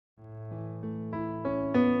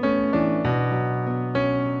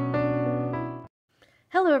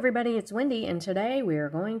Hello everybody, it's Wendy, and today we are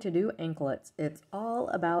going to do anklets. It's all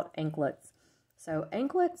about anklets. So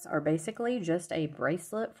anklets are basically just a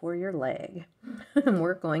bracelet for your leg.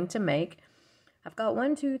 We're going to make, I've got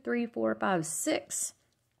 6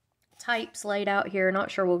 types laid out here. Not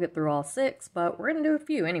sure we'll get through all 6, but we're going to do a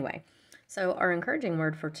few anyway. So our encouraging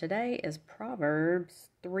word for today is Proverbs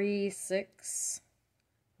 3:6.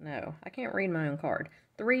 No, I can't read my own card.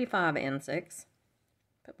 3, 5, and 6.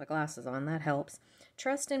 Put my glasses on, that helps.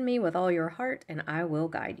 Trust in me with all your heart, and I will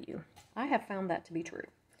guide you. I have found that to be true.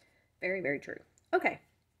 Very, very true. Okay,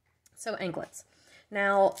 so anklets.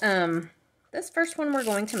 Now, this first one we're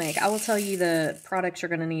going to make, I will tell you the products you're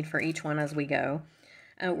going to need for each one as we go.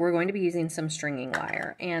 We're going to be using some stringing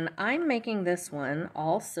wire, and I'm making this one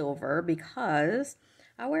all silver because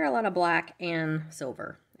I wear a lot of black and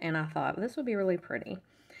silver, and I thought this would be really pretty.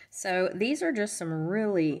 So these are just some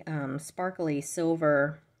really sparkly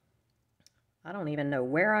silver. I don't even know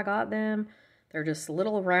where I got them. They're just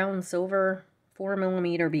little round silver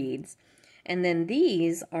 4mm beads. And then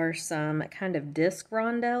these are some kind of disc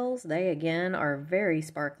rondelles. They again are very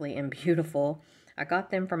sparkly and beautiful. I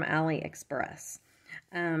got them from AliExpress.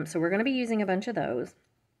 So we're going to be using a bunch of those.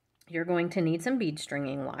 You're going to need some bead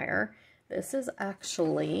stringing wire. This is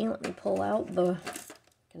actually, let me pull out the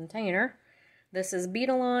container. This is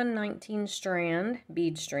Beadalon 19 strand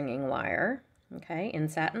bead stringing wire, okay, in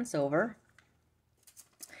satin silver.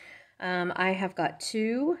 I have got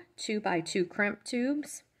 2 2x2 crimp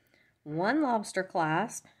tubes, 1 lobster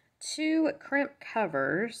clasp, 2 crimp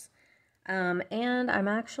covers, and I'm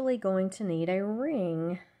actually going to need a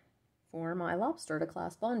ring for my lobster to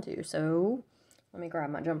clasp onto. So let me grab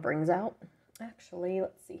my jump rings out. Actually,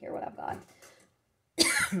 let's see here what I've got.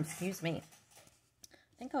 Excuse me.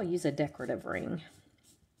 I think I'll use a decorative ring.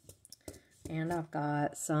 And I've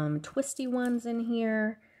got some twisty ones in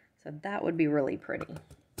here, so that would be really pretty.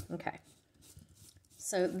 Okay,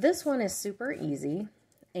 so this one is super easy,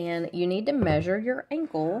 and you need to measure your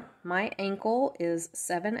ankle. My ankle is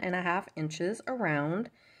 7.5 inches around,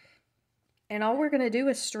 and all we're going to do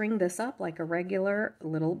is string this up like a regular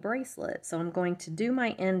little bracelet. So I'm going to do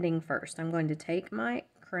my ending first. I'm going to take my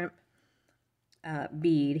crimp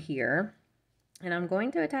bead here, and I'm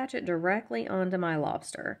going to attach it directly onto my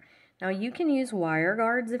lobster. Now you can use wire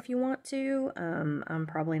guards if you want to. I'm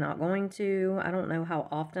probably not going to. I don't know how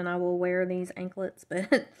often I will wear these anklets,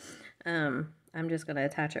 but I'm just going to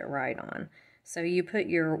attach it right on. So you put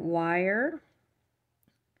your wire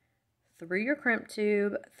through your crimp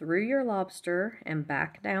tube, through your lobster, and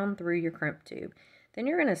back down through your crimp tube. Then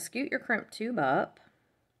you're going to scoot your crimp tube up,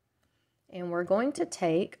 and we're going to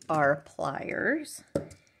take our pliers.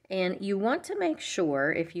 And you want to make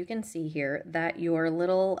sure, if you can see here, that your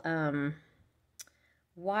little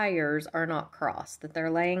wires are not crossed, that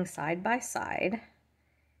they're laying side by side.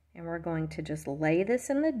 And we're going to just lay this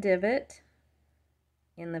in the divot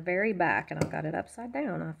in the very back. And I've got it upside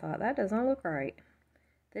down. I thought, that doesn't look right.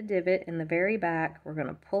 The divot in the very back, we're going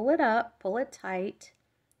to pull it up, pull it tight,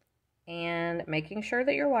 and making sure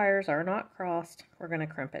that your wires are not crossed, we're going to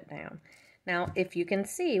crimp it down. Now, if you can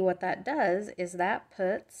see, what that does is that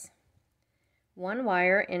puts 1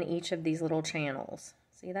 wire in each of these little channels.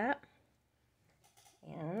 See that?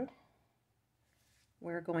 And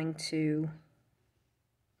we're going to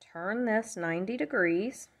turn this 90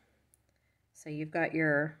 degrees. So you've got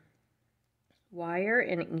your wire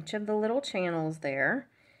in each of the little channels there.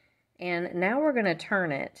 And now we're going to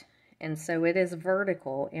turn it. And so it is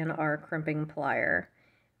vertical in our crimping plier.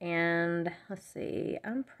 And let's see,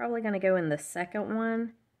 I'm probably going to go in the second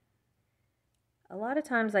one. A lot of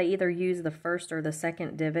times I either use the first or the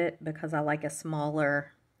second divot because I like a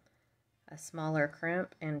smaller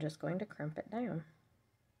crimp, and just going to crimp it down.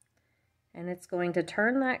 And it's going to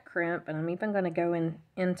turn that crimp, and I'm even going to go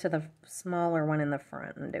into the smaller one in the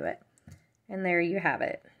front and do it. And there you have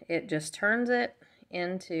it. It just turns it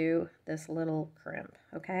into this little crimp,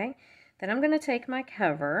 okay? Then I'm going to take my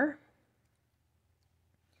cover.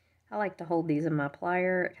 I like to hold these in my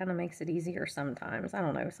plier. It kind of makes it easier sometimes. I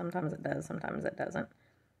don't know. Sometimes it does. Sometimes it doesn't.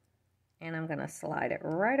 And I'm going to slide it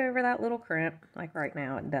right over that little crimp. Like right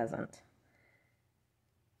now, it doesn't.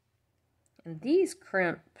 And these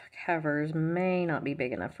crimp covers may not be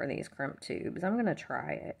big enough for these crimp tubes. I'm going to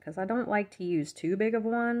try it because I don't like to use too big of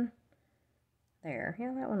one. There.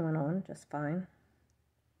 Yeah, that one went on just fine.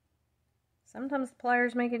 Sometimes the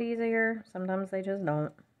pliers make it easier. Sometimes they just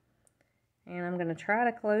don't. And I'm going to try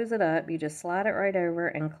to close it up. You just slide it right over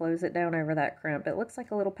and close it down over that crimp. It looks like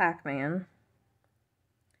a little Pac-Man.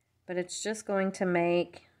 But it's just going to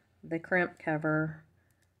make the crimp cover,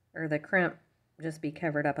 or the crimp just be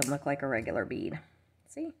covered up and look like a regular bead.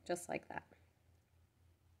 See? Just like that.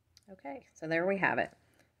 Okay, so there we have it.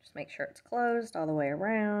 Just make sure it's closed all the way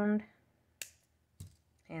around.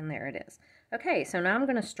 And there it is. Okay, so now I'm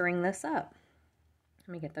going to string this up.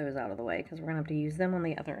 Let me get those out of the way because we're going to have to use them on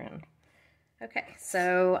the other end. Okay,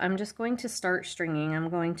 so I'm just going to start stringing. I'm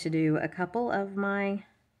going to do a couple of my,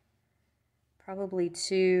 probably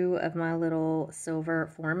 2 of my little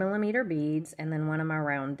silver 4mm beads and then 1 of my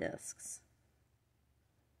round discs.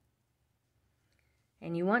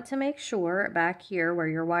 And you want to make sure back here where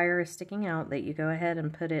your wire is sticking out that you go ahead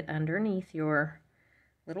and put it underneath your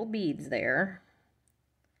little beads there.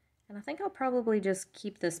 And I think I'll probably just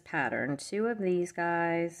keep this pattern. 2 of these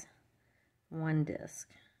guys, 1 disc.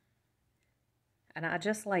 And I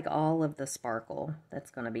just like all of the sparkle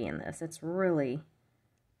that's going to be in this. It's really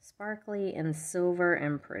sparkly and silver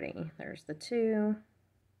and pretty. There's the 2.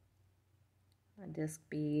 A disc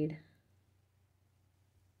bead.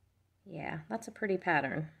 Yeah, that's a pretty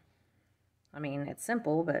pattern. I mean, it's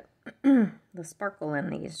simple, but the sparkle in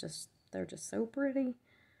these they're just so pretty.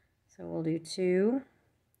 So we'll do 2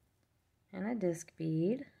 and a disc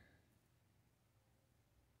bead.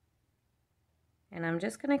 And I'm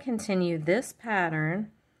just going to continue this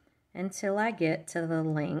pattern until I get to the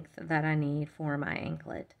length that I need for my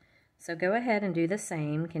anklet. So go ahead and do the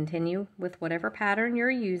same. Continue with whatever pattern you're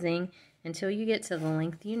using until you get to the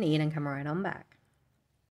length you need and come right on back.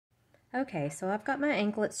 Okay, so I've got my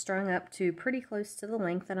anklet strung up to pretty close to the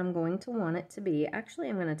length that I'm going to want it to be. Actually,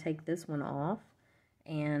 I'm going to take this one off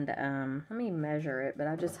and let me measure it, but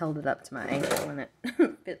I just held it up to my ankle and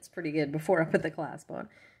it fits pretty good before I put the clasp on.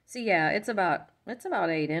 So yeah, it's about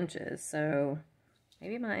 8 inches, so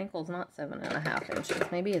maybe my ankle's not 7.5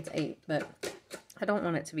 inches. Maybe it's 8, but I don't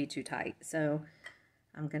want it to be too tight. So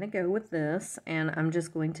I'm going to go with this, and I'm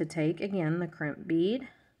just going to take, again, the crimp bead,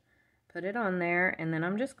 put it on there, and then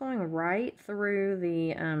I'm just going right through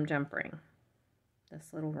the jump ring,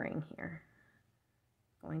 this little ring here.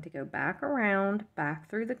 Going to go back around, back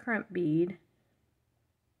through the crimp bead,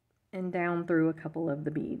 and down through a couple of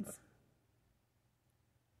the beads.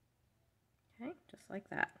 Okay, just like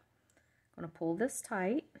that. I'm going to pull this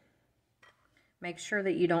tight. Make sure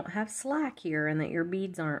that you don't have slack here and that your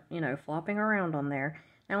beads aren't, flopping around on there.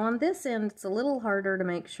 Now on this end, it's a little harder to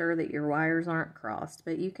make sure that your wires aren't crossed,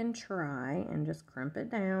 but you can try and just crimp it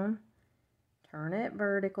down, turn it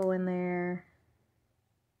vertical in there,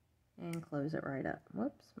 and close it right up.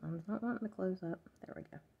 Whoops, Mom's not wanting to close up. There we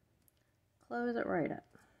go. Close it right up.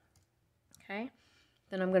 Okay,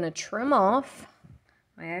 then I'm going to trim off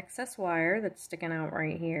my excess wire that's sticking out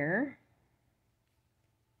right here.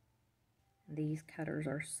 These cutters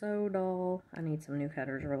are so dull. I need some new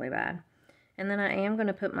cutters really bad. And then I am going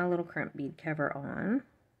to put my little crimp bead cover on.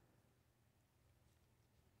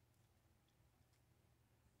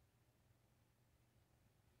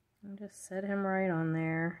 And just set him right on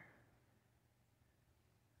there.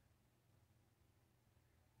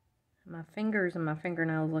 My fingers and my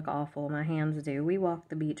fingernails look awful. My hands do. We walked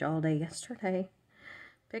the beach all day yesterday.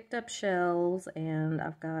 Picked up shells, and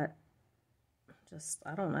I've got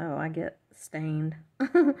I don't know, I get stained.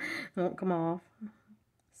 Won't come off.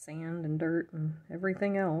 Sand and dirt and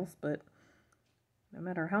everything else, but no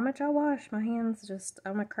matter how much I wash, my hands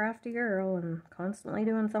I'm a crafty girl and constantly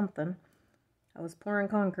doing something. I was pouring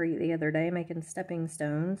concrete the other day, making stepping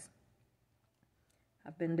stones.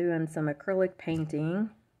 I've been doing some acrylic painting,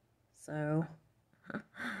 so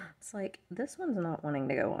it's like, this one's not wanting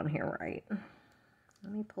to go on here right.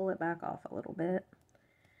 Let me pull it back off a little bit.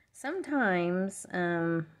 Sometimes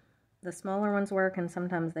the smaller ones work and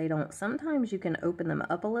sometimes they don't. Sometimes you can open them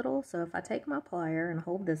up a little. So if I take my plier and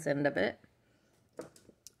hold this end of it,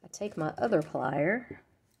 I take my other plier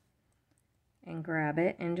and grab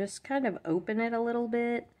it and just kind of open it a little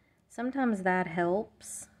bit. Sometimes that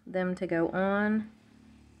helps them to go on,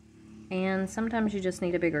 and sometimes you just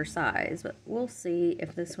need a bigger size, but we'll see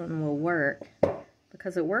if this one will work,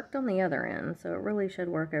 because it worked on the other end, so it really should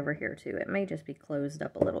work over here too. It may just be closed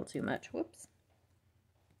up a little too much. Whoops.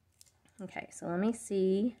 Okay, so let me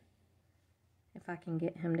see if I can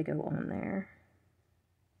get him to go on there.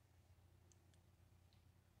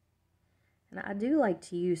 And I do like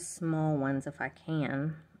to use small ones if I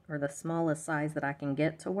can, or the smallest size that I can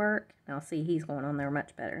get to work. Now see, he's going on there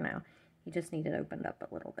much better now. He just needed opened up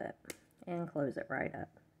a little bit. And close it right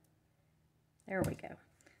up. There we go.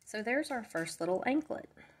 So there's our first little anklet.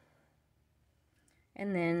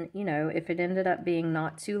 And then, if it ended up being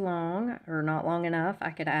not too long or not long enough,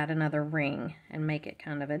 I could add another ring and make it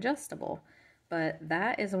kind of adjustable. But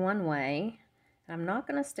that is one way. I'm not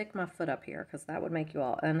going to stick my foot up here because that would make you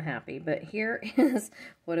all unhappy. But here is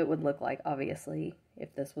what it would look like, obviously,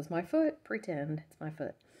 if this was my foot. Pretend it's my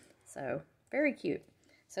foot. So, very cute.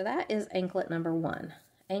 So that is anklet number 1.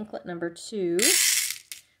 Anklet number 2,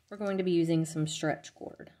 we're going to be using some stretch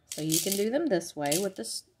cord. So you can do them this way with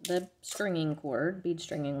the stringing cord, bead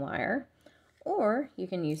stringing wire, or you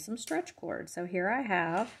can use some stretch cord. So here I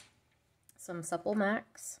have some Supple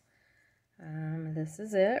Max. This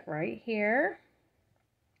is it right here.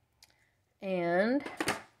 And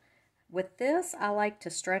with this, I like to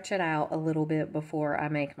stretch it out a little bit before I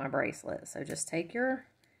make my bracelet. So just take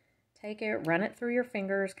it, run it through your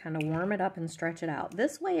fingers, kind of warm it up and stretch it out.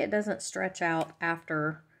 This way it doesn't stretch out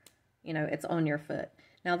after, you know, it's on your foot.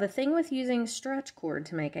 Now the thing with using stretch cord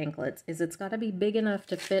to make anklets is it's got to be big enough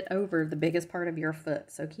to fit over the biggest part of your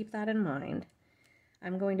foot. So keep that in mind.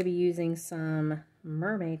 I'm going to be using some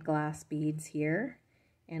mermaid glass beads here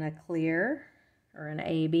in a clear or an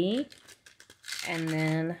AB, and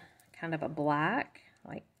then kind of a black,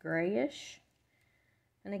 like grayish.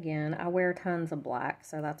 And again, I wear tons of black,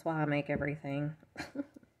 so that's why I make everything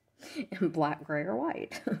in black, gray, or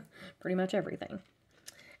white. Pretty much everything.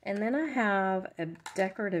 And then I have a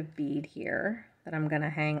decorative bead here that I'm going to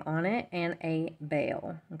hang on it, and a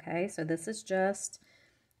bail. Okay, so this is just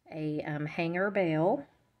a hanger bail.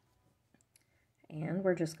 And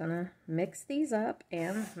we're just going to mix these up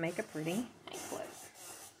and make a pretty anklet.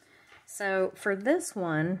 So for this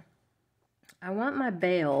one, I want my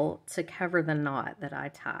bail to cover the knot that I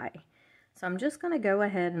tie. So I'm just going to go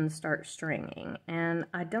ahead and start stringing. And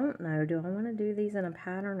I don't know, do I want to do these in a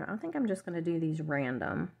pattern? I think I'm just going to do these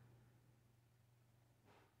random.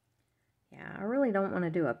 Yeah, I really don't want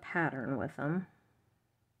to do a pattern with them.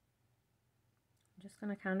 I'm just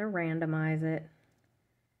going to kind of randomize it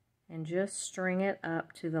and just string it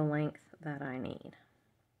up to the length that I need.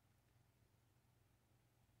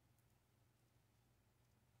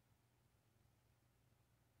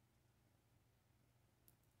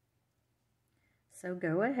 So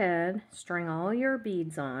go ahead, string all your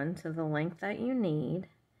beads on to the length that you need,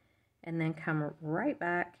 and then come right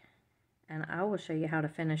back and I will show you how to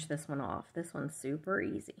finish this one off. This one's super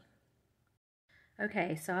easy.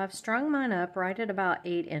 Okay, so I've strung mine up right at about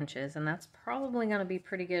 8 inches, and that's probably going to be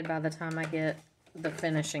pretty good by the time I get the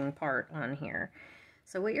finishing part on here.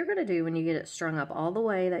 So what you're going to do when you get it strung up all the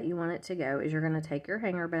way that you want it to go is you're going to take your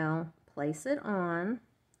hanger bell, place it on,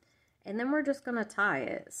 and then we're just going to tie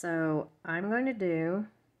it. So I'm going to do,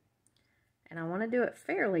 and I want to do it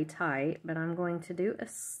fairly tight, but I'm going to do a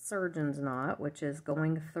surgeon's knot, which is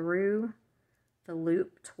going through the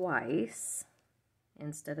loop twice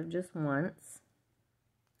instead of just once.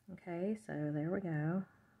 Okay, so there we go.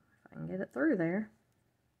 If I can get it through there.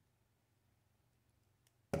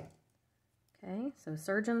 Okay, so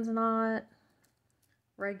surgeon's knot,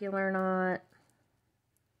 regular knot,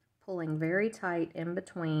 pulling very tight in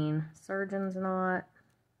between, surgeon's knot.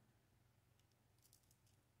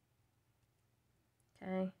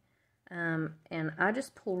 Okay, and I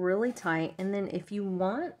just pull really tight, and then if you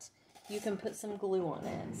want, you can put some glue on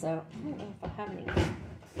it. So I don't know if I have any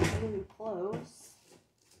glue close.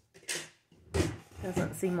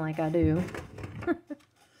 Doesn't seem like I do.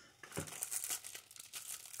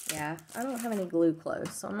 Yeah, I don't have any glue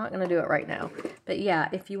close, so I'm not going to do it right now. But yeah,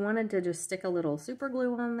 if you wanted to just stick a little super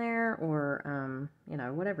glue on there, or, you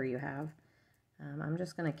know, whatever you have, I'm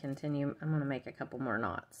just going to continue. I'm going to make a couple more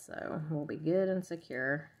knots, so we'll be good and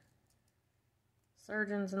secure.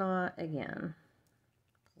 Surgeon's knot again.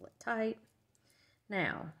 Pull it tight.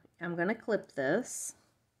 Now, I'm going to clip this.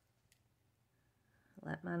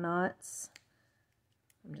 Let my knots...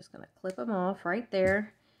 I'm just going to clip them off right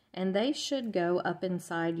there, and they should go up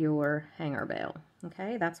inside your hanger bail.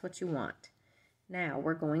 Okay, that's what you want. Now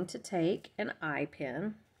we're going to take an eye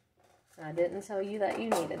pin. I didn't tell you that you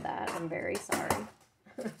needed that. I'm very sorry.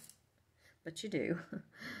 But you do.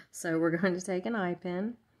 So we're going to take an eye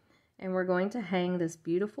pin, and we're going to hang this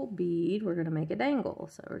beautiful bead. We're going to make a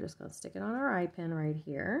dangle. So we're just going to stick it on our eye pin right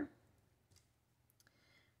here.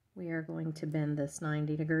 We are going to bend this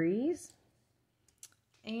 90 degrees.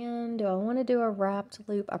 And do I want to do a wrapped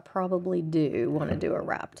loop? I probably do want to do a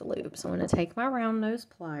wrapped loop. So I'm going to take my round nose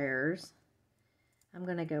pliers. I'm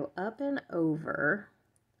going to go up and over,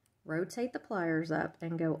 rotate the pliers up,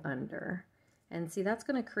 and go under. And see, that's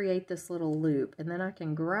going to create this little loop. And then I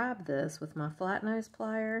can grab this with my flat nose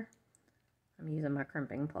plier. I'm using my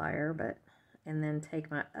crimping plier, but, and then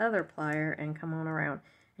take my other plier and come on around.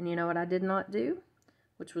 And you know what I did not do,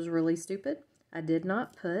 which was really stupid? I did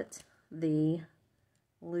not put the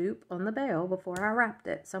loop on the bail before I wrapped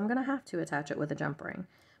it, so I'm gonna have to attach it with a jump ring,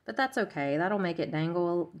 but that's okay. That'll make it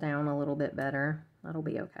dangle down a little bit better. That'll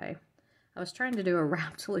be okay. I was trying to do a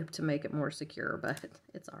wrapped loop to make it more secure, but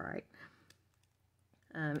it's all right.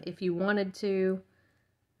 If you wanted to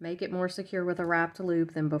make it more secure with a wrapped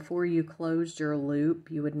loop, then before you closed your loop,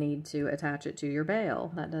 you would need to attach it to your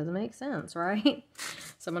bail. That doesn't make sense, right?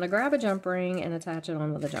 So I'm going to grab a jump ring and attach it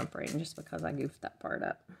on with a jump ring, just because I goofed that part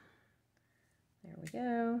up. There we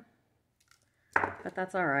go. But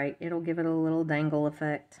that's all right. It'll give it a little dangle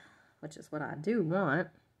effect, which is what I do want.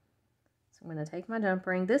 So I'm going to take my jump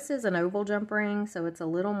ring. This is an oval jump ring, so it's a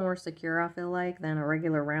little more secure, I feel like, than a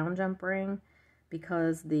regular round jump ring,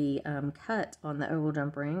 because the cut on the oval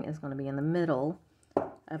jump ring is going to be in the middle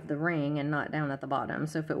of the ring and not down at the bottom.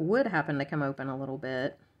 So if it would happen to come open a little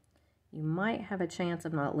bit, you might have a chance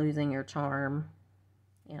of not losing your charm,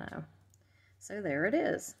 you know. So there it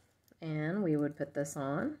is. And we would put this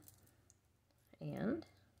on, and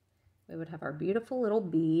we would have our beautiful little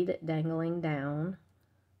bead dangling down,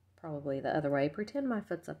 probably the other way. Pretend my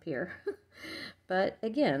foot's up here. But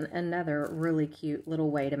again, another really cute little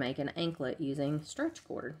way to make an anklet using stretch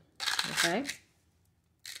cord. Okay,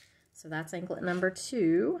 so that's anklet number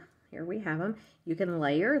 2. Here we have them. You can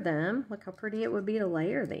layer them. Look how pretty it would be to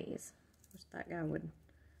layer these. Wish that guy would.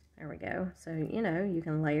 There we go. So, you know, you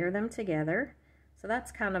can layer them together. So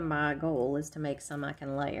that's kind of my goal, is to make some I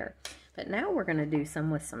can layer. But now we're going to do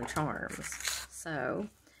some with some charms. So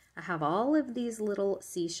I have all of these little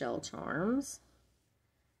seashell charms.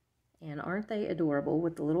 And aren't they adorable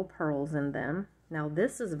with the little pearls in them? Now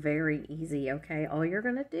this is very easy, okay? All you're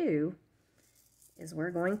going to do is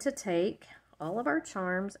we're going to take all of our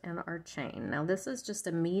charms and our chain. Now this is just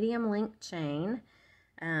a medium length chain,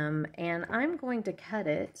 and I'm going to cut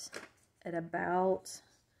it at about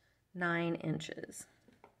 9 inches.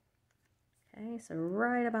 Okay, so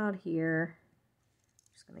right about here,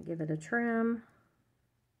 just going to give it a trim.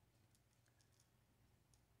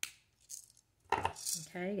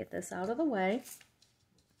 Okay, get this out of the way.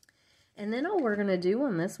 And then all we're going to do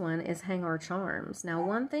on this one is hang our charms. Now,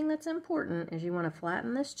 one thing that's important is you want to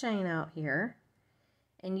flatten this chain out here.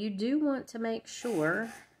 And you do want to make sure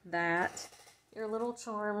that your little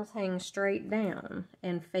charms hang straight down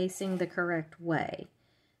and facing the correct way.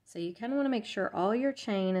 So you kind of want to make sure all your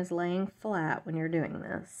chain is laying flat when you're doing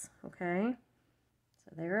this, okay?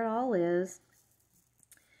 So there it all is.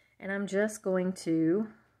 And I'm just going to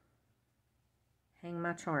hang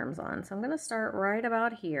my charms on. So I'm going to start right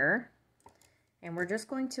about here, and we're just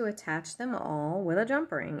going to attach them all with a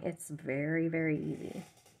jump ring. It's very, very easy.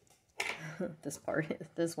 This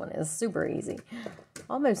one is super easy.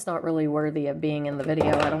 Almost not really worthy of being in the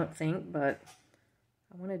video, I don't think, but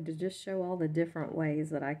I wanted to just show all the different ways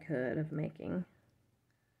that I could of making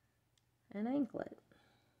an anklet.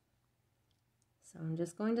 So I'm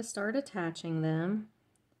just going to start attaching them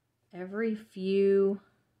every few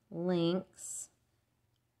links.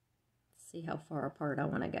 See how far apart I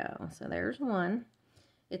want to go. So there's one.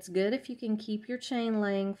 It's good if you can keep your chain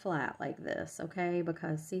laying flat like this, okay?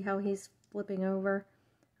 Because see how he's flipping over?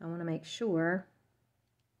 I want to make sure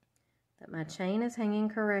that my chain is hanging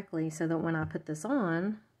correctly so that when I put this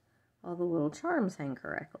on, all the little charms hang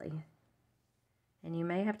correctly. And you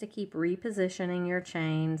may have to keep repositioning your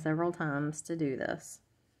chain several times to do this.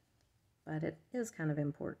 But it is kind of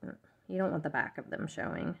important. You don't want the back of them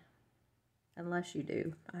showing. Unless you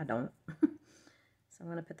do. I don't. So I'm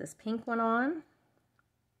going to put this pink one on.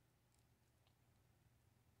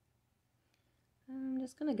 I'm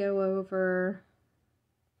just going to go over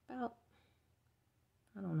about,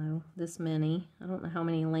 I don't know, this many. I don't know how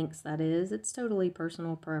many links that is. It's totally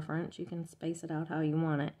personal preference. You can space it out how you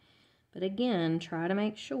want it. But again, try to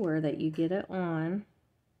make sure that you get it on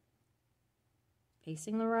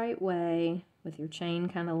facing the right way with your chain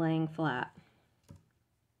kind of laying flat.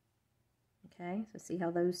 Okay, so see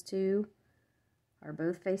how those two are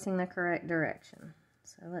both facing the correct direction.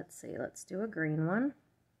 So let's see, let's do a green one.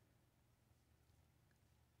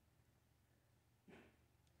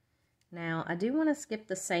 Now, I do want to skip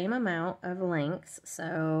the same amount of links,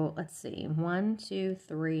 so let's see, 1, 2,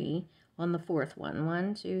 3 on the fourth one.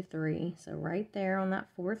 1, 2, 3, so right there on that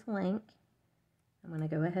fourth link, I'm going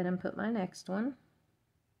to go ahead and put my next one.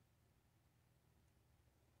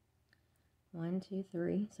 1, 2,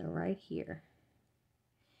 3, so right here.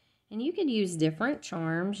 And you could use different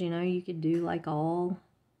charms, you know, you could do like all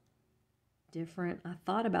different. I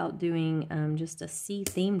thought about doing just a sea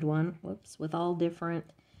themed one, whoops, with all different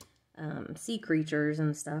sea creatures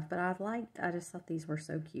and stuff, but I just thought these were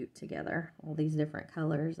so cute together, all these different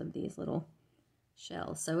colors of these little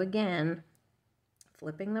shells. So again,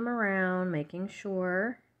 flipping them around, making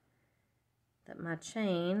sure that my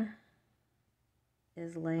chain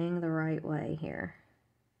is laying the right way here.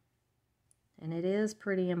 And it is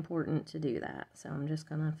pretty important to do that. So I'm just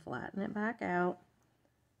going to flatten it back out.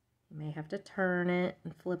 You may have to turn it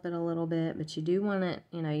and flip it a little bit, but you do want it,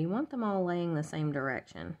 you know, you want them all laying the same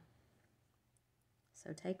direction.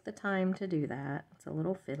 So take the time to do that. It's a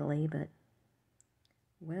little fiddly, but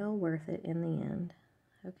well worth it in the end.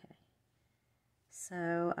 Okay.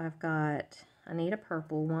 So I need a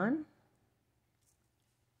purple one.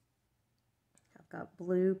 I've got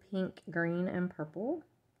blue, pink, green, and purple.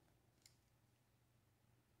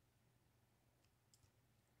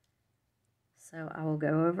 So I will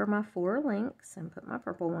go over my 4 links and put my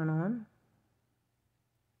purple one on.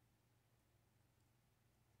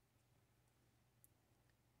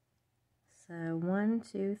 So 1,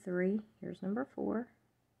 2, 3, here's number 4.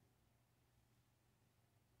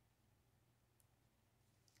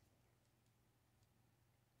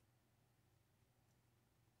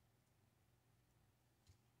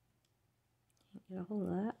 Can't get a hold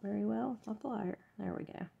of that very well with my plier. There we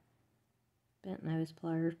go. Bent nose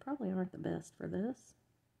pliers probably aren't the best for this.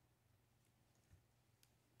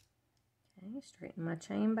 Okay, straighten my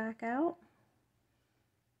chain back out.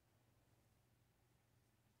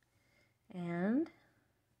 And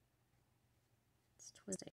let's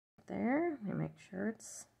twist it there. Let me make sure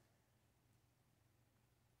it's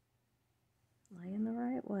laying the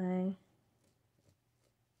right way.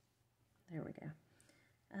 There we go.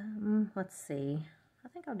 Let's see. I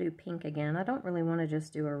think I'll do pink again. I don't really want to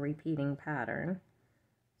just do a repeating pattern.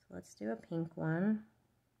 So let's do a pink one.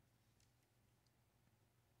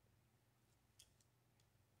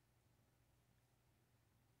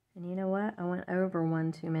 And you know what? I went over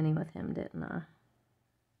 1 too many with him, didn't I?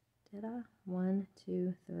 Did I? 1,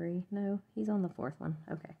 2, 3. No, he's on the 4th one.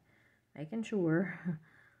 Okay. Making sure.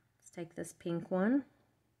 Let's take this pink one.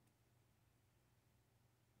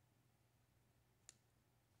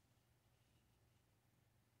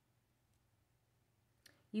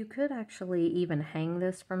 You could actually even hang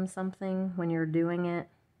this from something when you're doing it,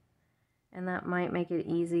 and that might make it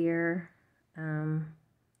easier.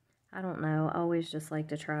 I don't know. I always just like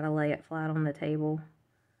to try to lay it flat on the table.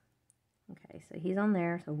 Okay, so he's on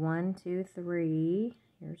there. So 1, 2, 3.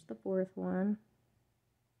 Here's the 4th one.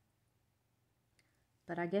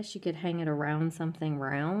 But I guess you could hang it around something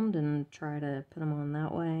round and try to put them on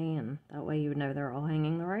that way, and that way you would know they're all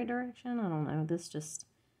hanging the right direction. I don't know. This just,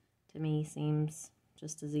 to me, seems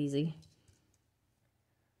just as easy.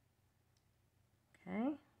 Okay,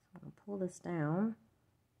 so I'm going to pull this down.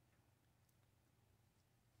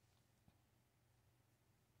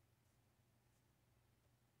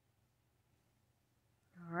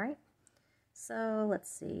 All right, so let's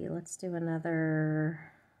see, let's do another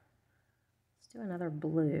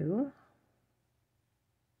blue.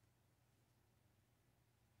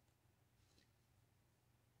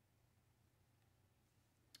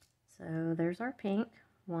 So there's our pink.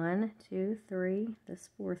 1, 2, 3. This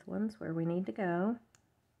 4th one's where we need to go.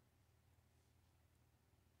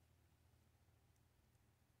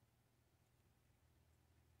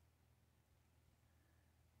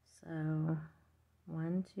 So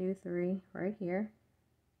 1, 2, 3 right here.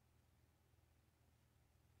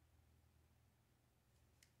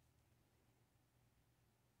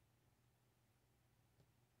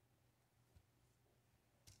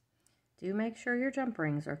 Do make sure your jump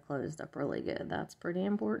rings are closed up really good. That's pretty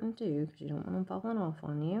important too, because you don't want them falling off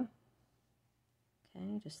on you.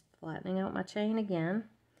 Okay, just flattening out my chain again.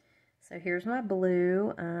 So here's my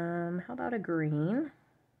blue. How about a green?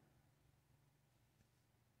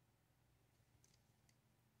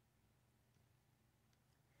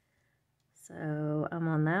 So I'm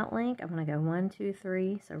on that link. I'm going to go 1, 2,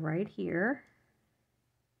 3. So right here.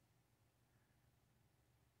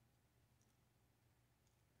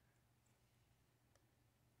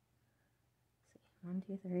 Let's see, 1,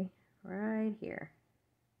 2, 3, right here.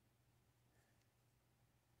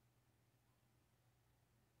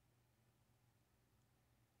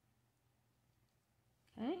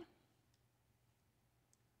 Okay.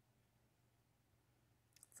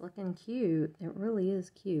 It's looking cute. It really is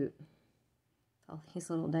cute. All these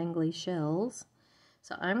little dangly shells.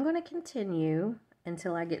 So I'm going to continue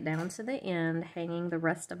until I get down to the end, hanging the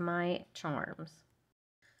rest of my charms.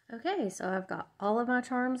 Okay, so I've got all of my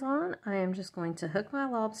charms on. I am just going to hook my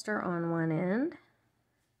lobster on one end.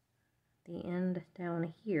 The end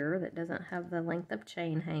down here that doesn't have the length of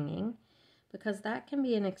chain hanging, because that can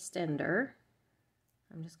be an extender.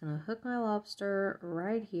 I'm just going to hook my lobster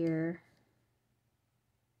right here.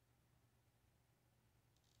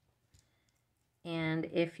 And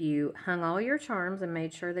if you hung all your charms and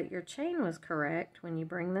made sure that your chain was correct when you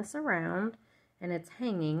bring this around and it's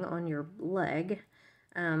hanging on your leg,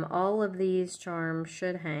 all of these charms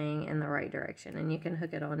should hang in the right direction. And you can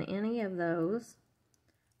hook it on any of those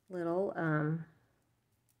little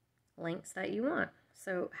lengths that you want.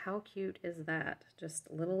 So how cute is that? Just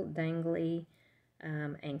a little dangly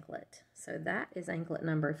anklet. So that is anklet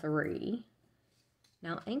number 3.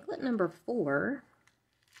 Now anklet number 4,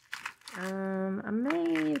 I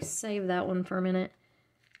may save that one for a minute.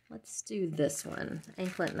 Let's do this one,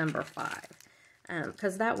 anklet number 5.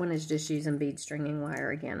 Because that one is just using bead stringing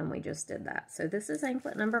wire again, and we just did that. So this is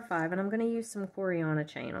anklet number 5, and I'm going to use some Coriana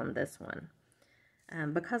chain on this one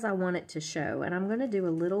because I want it to show. And I'm going to do a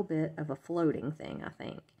little bit of a floating thing, I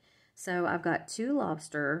think. So I've got 2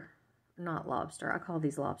 lobster, not lobster, I call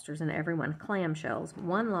these lobsters in everyone, clamshells,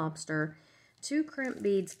 1 lobster, 2 crimp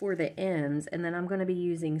beads for the ends, and then I'm going to be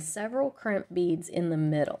using several crimp beads in the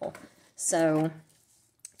middle. So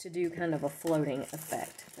to do kind of a floating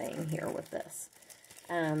effect thing here with this.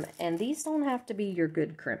 And these don't have to be your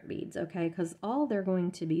good crimp beads, okay? Because all they're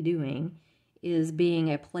going to be doing is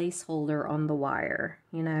being a placeholder on the wire,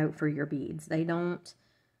 you know, for your beads. They're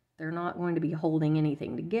not going to be holding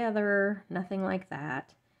anything together, nothing like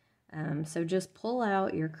that. So just pull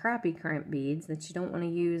out your crappy crimp beads that you don't want to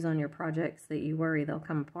use on your projects that you worry they'll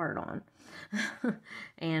come apart on.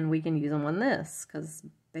 And we can use them on this, because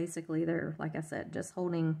basically they're, like I said, just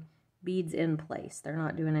holding beads in place. They're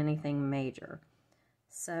not doing anything major.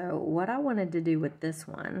 So what I wanted to do with this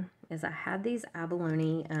one is I had these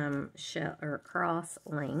abalone shell or cross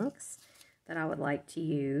links that I would like to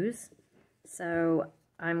use. So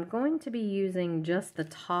I'm going to be using just the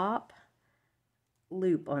top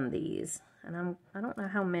loop on these, and I don't know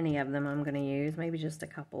how many of them I'm going to use, maybe just a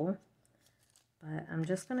couple, but I'm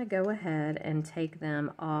just going to go ahead and take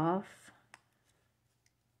them off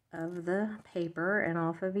of the paper and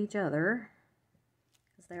off of each other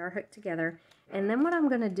because they are hooked together. And then what I'm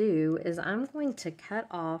going to do is I'm going to cut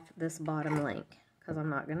off this bottom link because I'm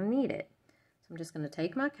not going to need it. So I'm just going to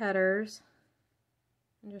take my cutters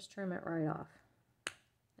and just trim it right off,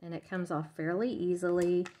 and it comes off fairly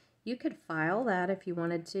easily. You could file that if you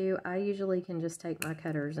wanted to. I usually can just take my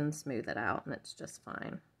cutters and smooth it out, and it's just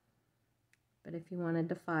fine. But if you wanted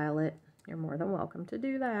to file it, you're more than welcome to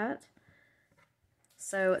do that.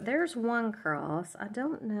 So there's 1 cross. I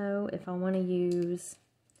don't know if I want to use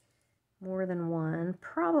more than 1.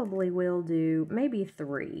 Probably will do maybe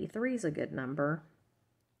 3. 3 is a good number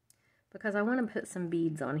because I want to put some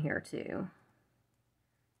beads on here too.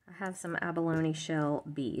 I have some abalone shell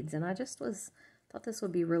beads, and I just thought this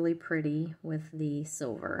would be really pretty with the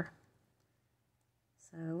silver.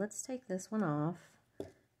 So let's take this one off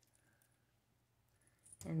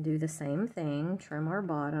and do the same thing. Trim our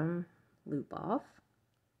bottom loop off.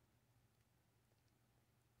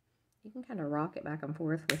 You can kind of rock it back and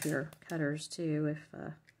forth with your cutters too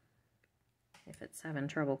if it's having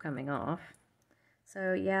trouble coming off.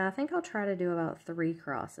 So yeah, I think I'll try to do about 3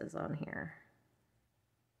 crosses on here.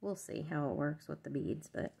 We'll see how it works with the beads,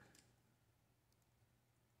 but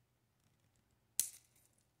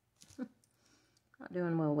not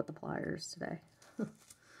doing well with the pliers today. I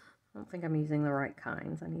don't think I'm using the right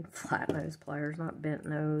kinds. I need flat nose pliers, not bent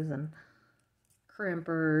nose and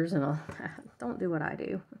crimpers and all that. Don't do what I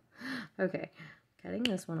do. Okay, cutting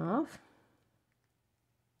this one off.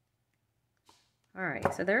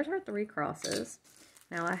 Alright, so there's our 3 crosses.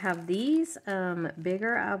 Now I have these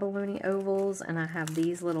bigger abalone ovals, and I have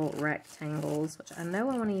these little rectangles, which I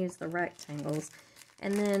know I want to use the rectangles.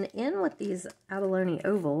 And then in with these abalone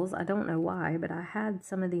ovals, I don't know why, but I had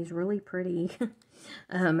some of these really pretty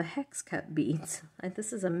hex cut beads.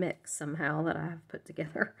 This is a mix somehow that I have put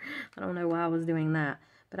together. I don't know why I was doing that.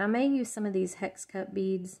 But I may use some of these hex cut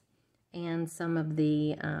beads and some of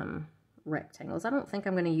the rectangles. I don't think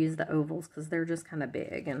I'm going to use the ovals because they're just kind of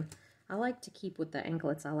big. And I like to keep with the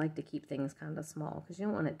anklets, I like to keep things kind of small because you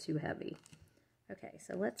don't want it too heavy. Okay,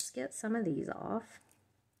 so let's get some of these off.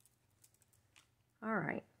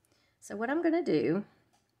 Alright, so what I'm going to do,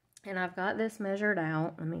 and I've got this measured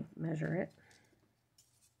out, let me measure it.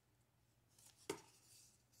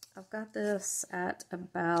 I've got this at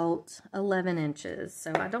about 11 inches,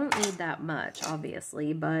 so I don't need that much,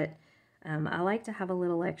 obviously, but I like to have a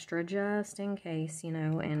little extra just in case, you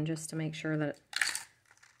know, and just to make sure that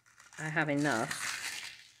I have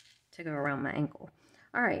enough to go around my ankle.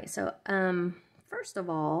 Alright, so first of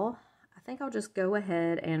all, I think I'll just go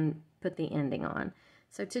ahead and put the ending on.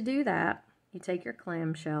 So to do that, you take your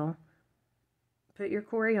clamshell, put your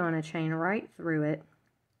Coriana chain right through it.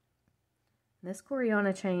 This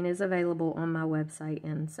Coriana chain is available on my website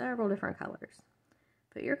in several different colors.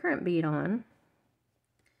 Put your crimp bead on,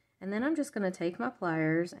 and then I'm just going to take my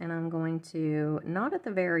pliers and I'm going to, not at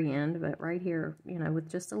the very end, but right here, you know, with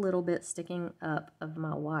just a little bit sticking up of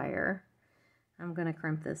my wire, I'm going to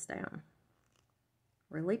crimp this down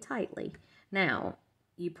really tightly. Now,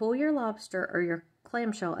 you pull your lobster or your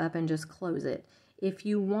clamshell up and just close it. If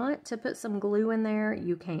you want to put some glue in there,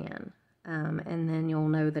 you can. And then you'll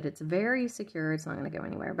know that it's very secure. It's not going to go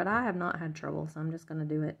anywhere. But I have not had trouble, so I'm just going to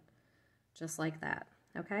do it just like that.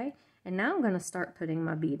 Okay? And now I'm going to start putting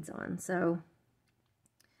my beads on. So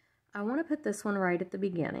I want to put this one right at the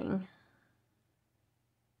beginning.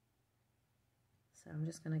 So I'm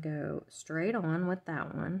just going to go straight on with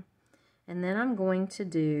that one. And then I'm going to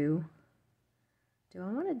do I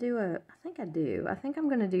want to do I think I do. I think I'm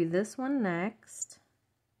going to do this one next.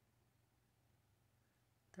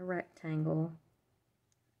 The rectangle.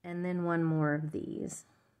 And then one more of these.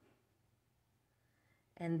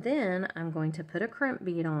 And then I'm going to put a crimp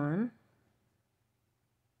bead on.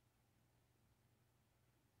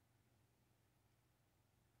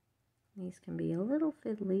 These can be a little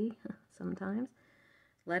fiddly sometimes.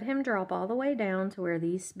 Let him drop all the way down to where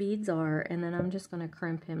these beads are, and then I'm just going to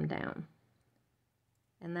crimp him down.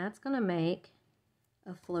 And that's going to make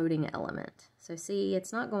a floating element. So see,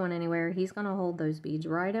 it's not going anywhere. He's going to hold those beads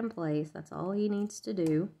right in place. That's all he needs to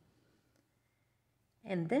do.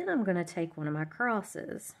 And then I'm going to take one of my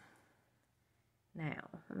crosses. Now,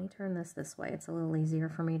 let me turn this way. It's a little easier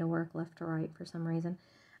for me to work left to right for some reason.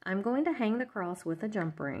 I'm going to hang the cross with a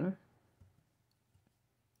jump ring.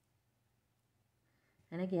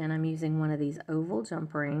 And again, I'm using one of these oval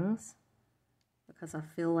jump rings because I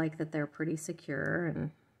feel like that they're pretty secure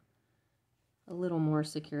and a little more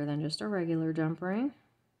secure than just a regular jump ring.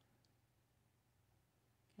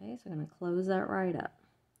 Okay, so I'm going to close that right up.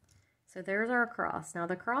 So there's our cross. Now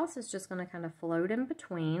the cross is just going to kind of float in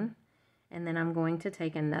between, and then I'm going to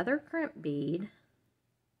take another crimp bead,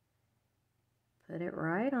 put it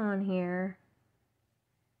right on here,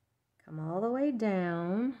 come all the way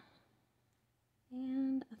down,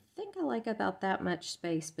 and I think I like about that much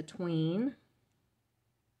space between,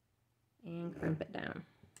 and crimp it down.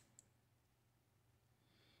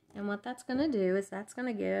 And what that's going to do is that's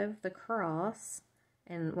going to give the cross,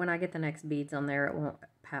 and when I get the next beads on there, it won't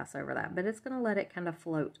pass over that, but it's going to let it kind of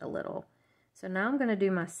float a little. So now I'm going to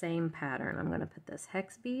do my same pattern. I'm going to put this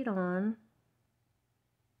hex bead on,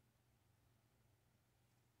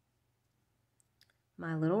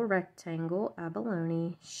 my little rectangle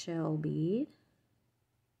abalone shell bead,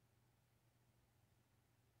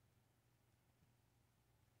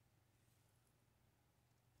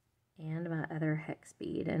 and my other hex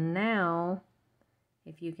bead. And now,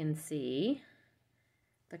 if you can see,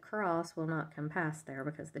 the cross will not come past there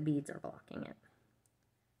because the beads are blocking it.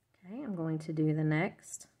 Okay, I'm going to do the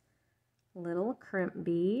next little crimp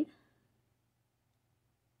bead.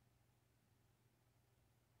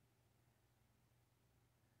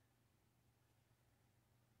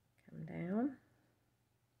 Come down.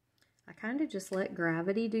 I kind of just let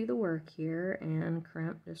gravity do the work here and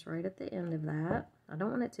crimp just right at the end of that. I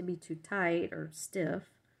don't want it to be too tight or stiff.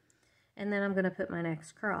 And then I'm going to put my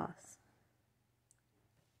next cross.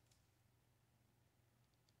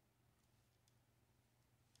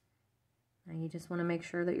 Now you just want to make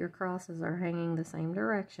sure that your crosses are hanging the same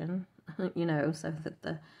direction, you know, so that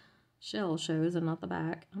the shell shows and not the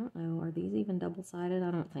back. I don't know, are these even double-sided?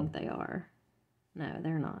 I don't think they are. No,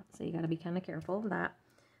 they're not. So you got to be kind of careful of that.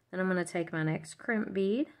 Then I'm going to take my next crimp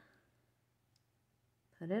bead,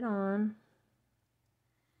 put it on,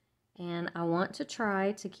 and I want to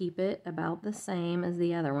try to keep it about the same as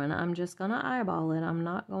the other one. I'm just going to eyeball it. I'm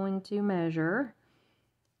not going to measure,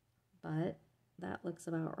 but that looks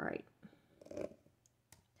about right.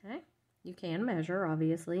 Okay, you can measure,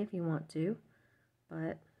 obviously, if you want to,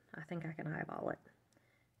 but I think I can eyeball it.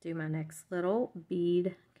 Do my next little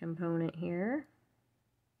bead component here.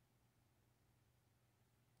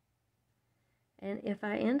 And if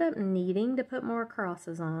I end up needing to put more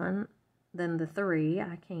crosses on than the 3,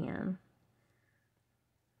 I can.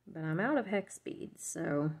 But I'm out of hex beads,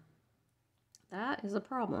 so that is a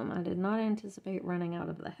problem. I did not anticipate running out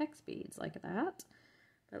of the hex beads like that.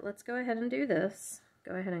 But let's go ahead and do this.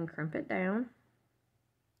 Go ahead and crimp it down.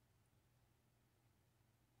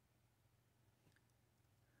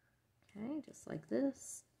 Okay, just like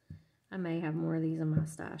this. I may have more of these in my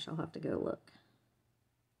stash. I'll have to go look.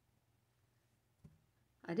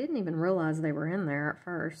 I didn't even realize they were in there at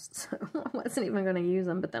first, so I wasn't even going to use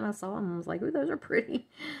them. But then I saw them and I was like, ooh, those are pretty.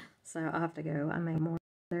 So I'll have to go. I may have more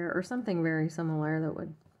there or something very similar that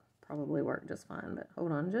would probably work just fine. But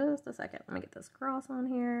hold on just a second. Let me get this cross on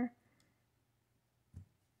here.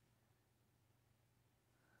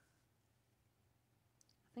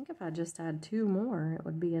 I think if I just had 2 more, it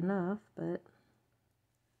would be enough, but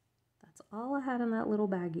that's all I had in that little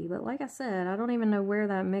baggie. But like I said, I don't even know where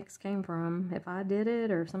that mix came from. If I did it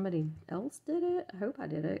or if somebody else did it, I hope I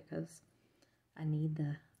did it, because I need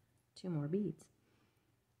the 2 more beads.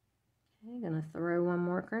 Okay, gonna throw 1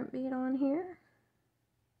 more crimp bead on here.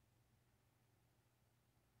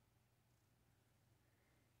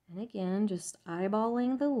 And again, just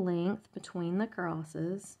eyeballing the length between the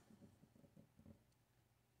crosses.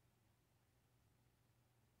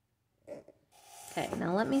 Okay,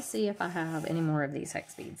 now let me see if I have any more of these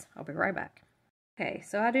hex beads. I'll be right back. Okay,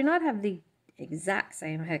 so I do not have the exact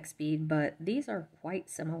same hex bead, but these are quite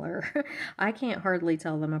similar. I can't hardly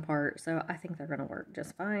tell them apart, so I think they're going to work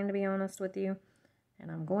just fine, to be honest with you.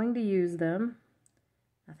 And I'm going to use them.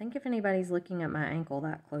 I think if anybody's looking at my ankle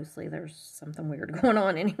that closely, there's something weird going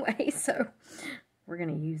on anyway, so we're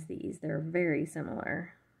going to use these. They're very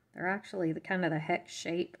similar. They're actually the kind of the hex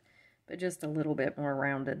shape, but just a little bit more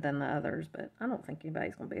rounded than the others, but I don't think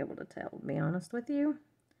anybody's going to be able to tell, to be honest with you.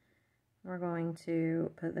 We're going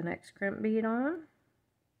to put the next crimp bead on.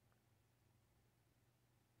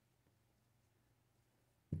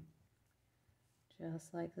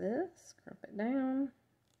 Just like this, crimp it down.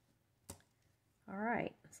 All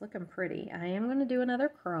right, it's looking pretty. I am going to do another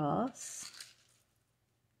cross.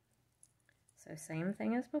 So same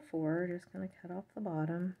thing as before, just going to cut off the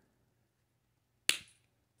bottom.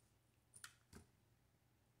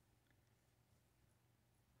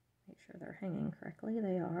 Make sure they're hanging correctly.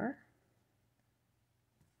 They are.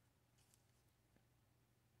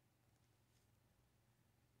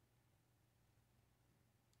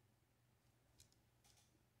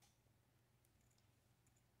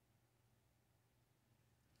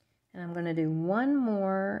 And I'm going to do 1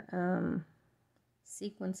 more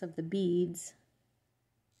sequence of the beads,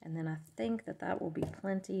 and then I think that that will be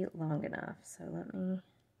plenty long enough. So let me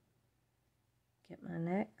get my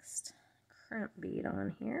next crimp bead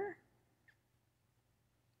on here.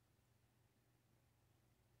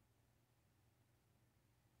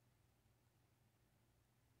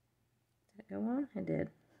 Did it go on? It did.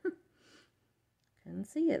 Couldn't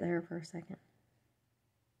see it there for a second.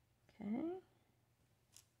 Okay.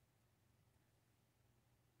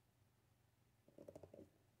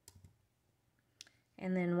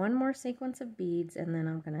 And then 1 more sequence of beads, and then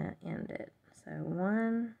I'm going to end it. So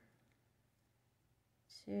 1,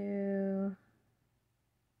 2,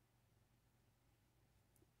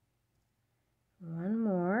 1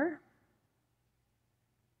 more.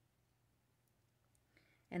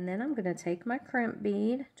 And then I'm going to take my crimp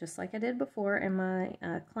bead, just like I did before, and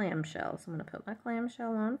my clamshell. So I'm going to put my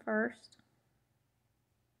clamshell on first.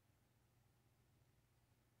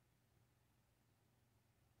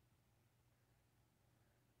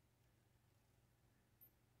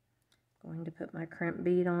 Going to put my crimp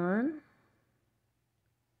bead on.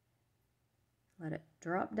 Let it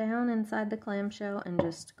drop down inside the clamshell and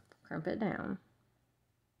just crimp it down.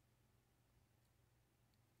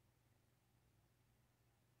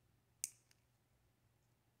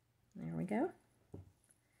 There we go.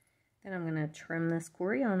 Then I'm going to trim this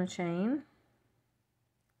Coriana chain.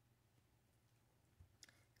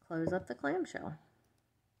 Close up the clamshell.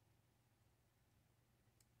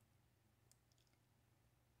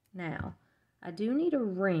 Now, I do need a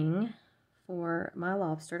ring for my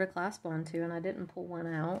lobster to clasp onto, and I didn't pull one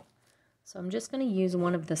out. So I'm just going to use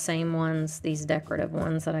one of the same ones, these decorative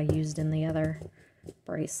ones that I used in the other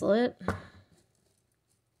bracelet.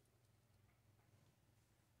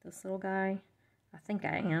 This little guy, I think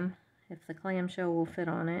I am. If the clamshell will fit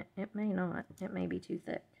on it, it may not. It may be too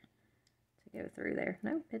thick to go through there.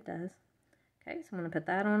 Nope, it does. Okay, so I'm going to put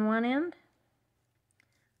that on one end.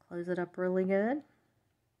 Close it up really good.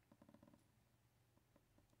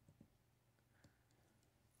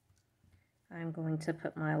 I'm going to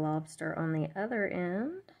put my lobster on the other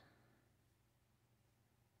end.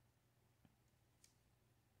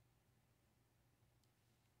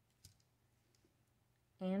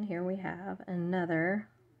 And here we have another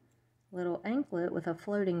little anklet with a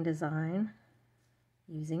floating design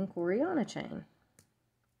using Coriana chain.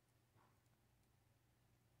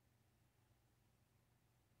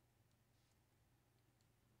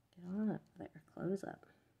 Get on up there, close up.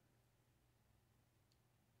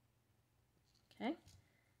 Okay,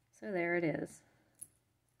 so there it is.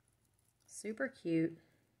 Super cute.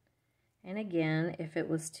 And again, if it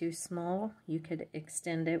was too small, you could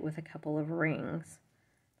extend it with a couple of rings.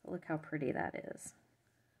 But look how pretty that is.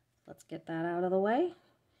 Let's get that out of the way.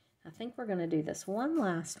 I think we're going to do this one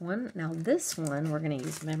last one. Now this one, we're going to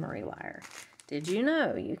use memory wire. Did you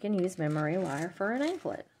know you can use memory wire for an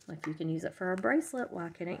anklet? If you can use it for a bracelet, why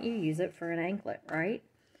couldn't you use it for an anklet, right?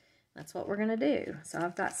 That's what we're going to do. So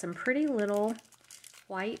I've got some pretty little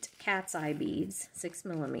white cat's eye beads, 6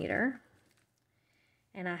 millimeter.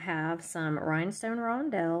 And I have some rhinestone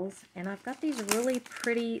rondelles. And I've got these really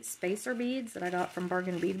pretty spacer beads that I got from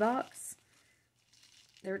Bargain Bead Box.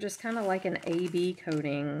 They're just kind of like an AB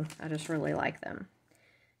coating. I just really like them.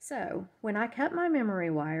 So, when I cut my memory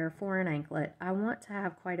wire for an anklet, I want to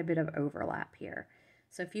have quite a bit of overlap here.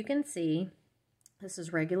 So if you can see, this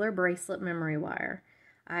is regular bracelet memory wire.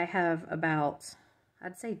 I have about,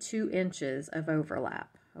 I'd say 2 inches of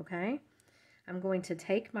overlap, okay? I'm going to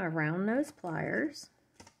take my round nose pliers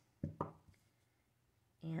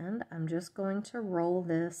and I'm just going to roll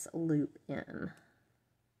this loop in.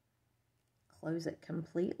 Close it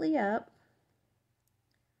completely up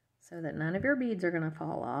so that none of your beads are going to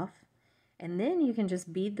fall off. And then you can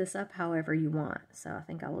just bead this up however you want. So I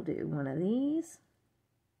think I will do one of these.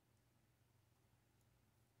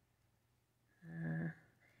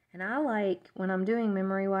 And I like, when I'm doing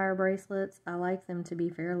memory wire bracelets, I like them to be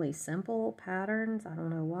fairly simple patterns. I don't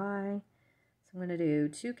know why. So I'm going to do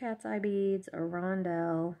 2 cat's eye beads, a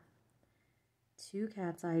rondelle, 2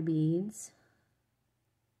 cat's eye beads.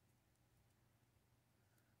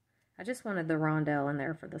 I just wanted the rondelle in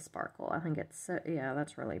there for the sparkle. I think it's, so, yeah,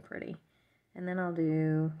 that's really pretty. And then I'll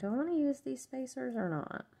do I want to use these spacers or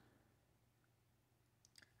not?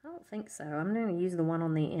 I don't think so. I'm going to use the one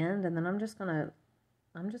on the end, and then I'm just going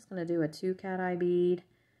to do a 2 cat eye bead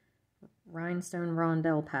rhinestone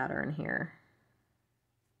rondelle pattern here.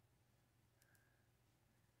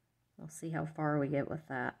 We'll see how far we get with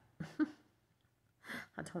that.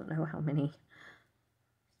 I don't know how many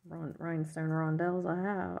rhinestone rondelles I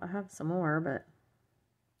have. I have some more, but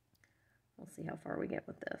we'll see how far we get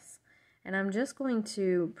with this. And I'm just going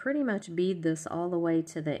to pretty much bead this all the way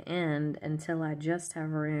to the end until I just have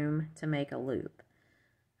room to make a loop.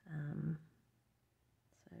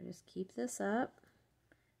 So just keep this up.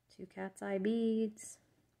 2 cat's eye beads,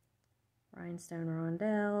 rhinestone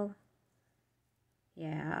rondelle.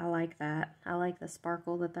 Yeah, I like that. I like the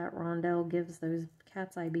sparkle that rondelle gives those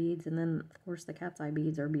cat's eye beads. And then, of course, the cat's eye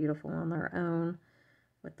beads are beautiful on their own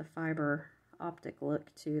with the fiber optic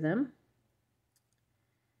look to them.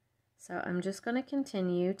 So I'm just going to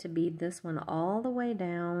continue to bead this one all the way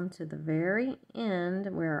down to the very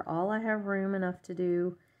end where all I have room enough to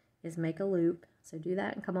do is make a loop. So do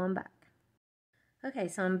that and come on back. Okay,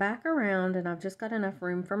 so I'm back around and I've just got enough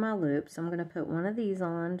room for my loop. So I'm going to put one of these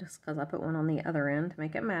on just because I put one on the other end to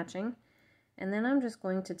make it matching. And then I'm just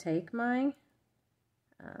going to take my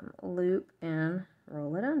loop and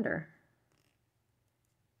roll it under.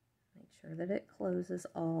 Make sure that it closes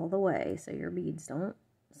all the way so your beads don't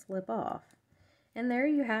slip off. And there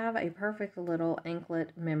you have a perfect little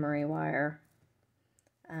anklet memory wire.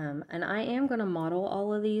 And I am going to model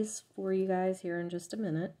all of these for you guys here in just a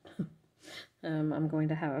minute. I'm going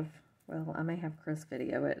to have, well, I may have Chris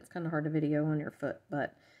video it. It's kind of hard to video on your foot,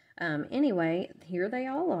 but anyway, here they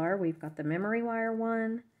all are. We've got the memory wire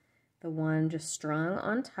one, the one just strung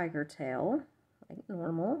on tiger tail, like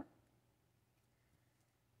normal.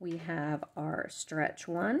 We have our stretch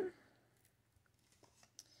one.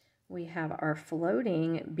 We have our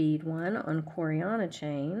floating bead one on Coriana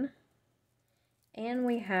chain. And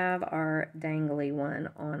we have our dangly one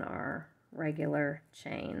on our regular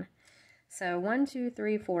chain. So 1, 2,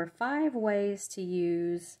 3, 4, 5 ways to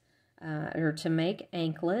use or to make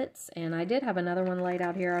anklets. And I did have another one laid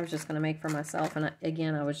out here I was just going to make for myself. And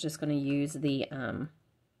again, I was just going to use the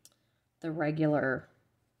regular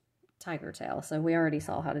tiger tail. So we already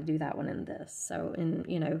saw how to do that one in this. So,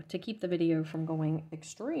 you know, to keep the video from going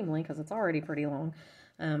extremely, because it's already pretty long,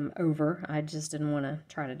 over, I just didn't want to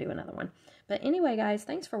try to do another one. But anyway, guys,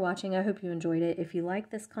 thanks for watching. I hope you enjoyed it. If you like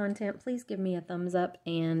this content, please give me a thumbs up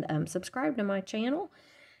and subscribe to my channel.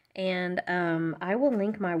 And I will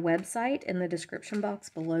link my website in the description box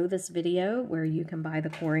below this video, where you can buy the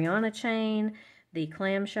Coriana chain, the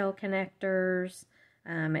clamshell connectors,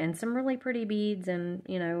 and some really pretty beads and,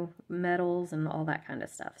 you know, metals and all that kind of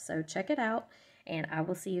stuff. So check it out, and I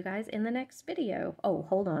will see you guys in the next video. Oh,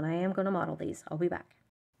 hold on. I am going to model these. I'll be back.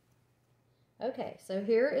 Okay, so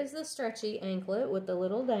here is the stretchy anklet with the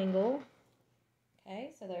little dangle.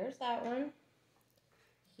 Okay, so there's that one.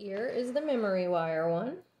 Here is the memory wire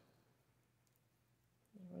one.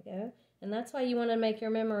 There we go. And that's why you want to make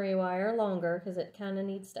your memory wire longer, because it kind of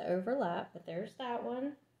needs to overlap. But there's that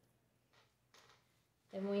one.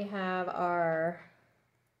 Then we have our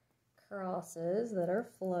crosses that are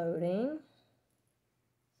floating.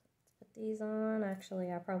 Let's put these on.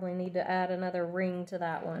 Actually, I probably need to add another ring to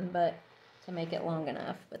that one, but to make it long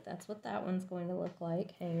enough. But that's what that one's going to look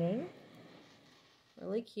like hanging.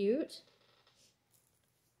 Really cute.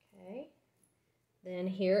 Okay. Then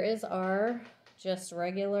here is our just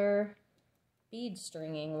regular bead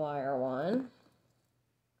stringing wire one.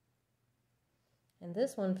 And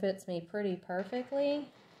this one fits me pretty perfectly.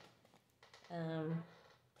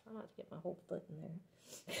 Try not to get my whole foot in there.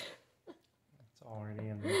 It's already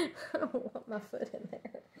in there. I don't want my foot in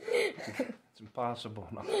there. It's impossible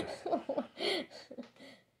not to.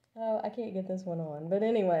 Oh, I can't get this one on. But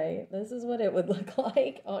anyway, this is what it would look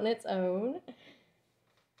like on its own.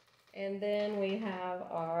 And then we have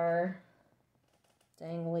our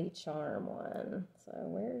dangly charm one. So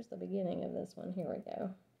where's the beginning of this one? Here we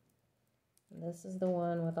go. And this is the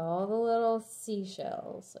one with all the little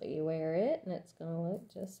seashells. So you wear it and it's going to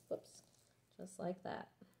look just, whoops, just like that.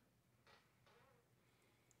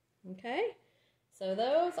 Okay, so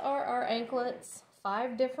those are our anklets,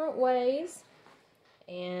 5 different ways.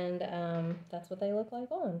 And that's what they look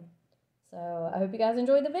like on. So I hope you guys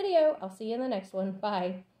enjoyed the video. I'll see you in the next one.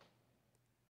 Bye.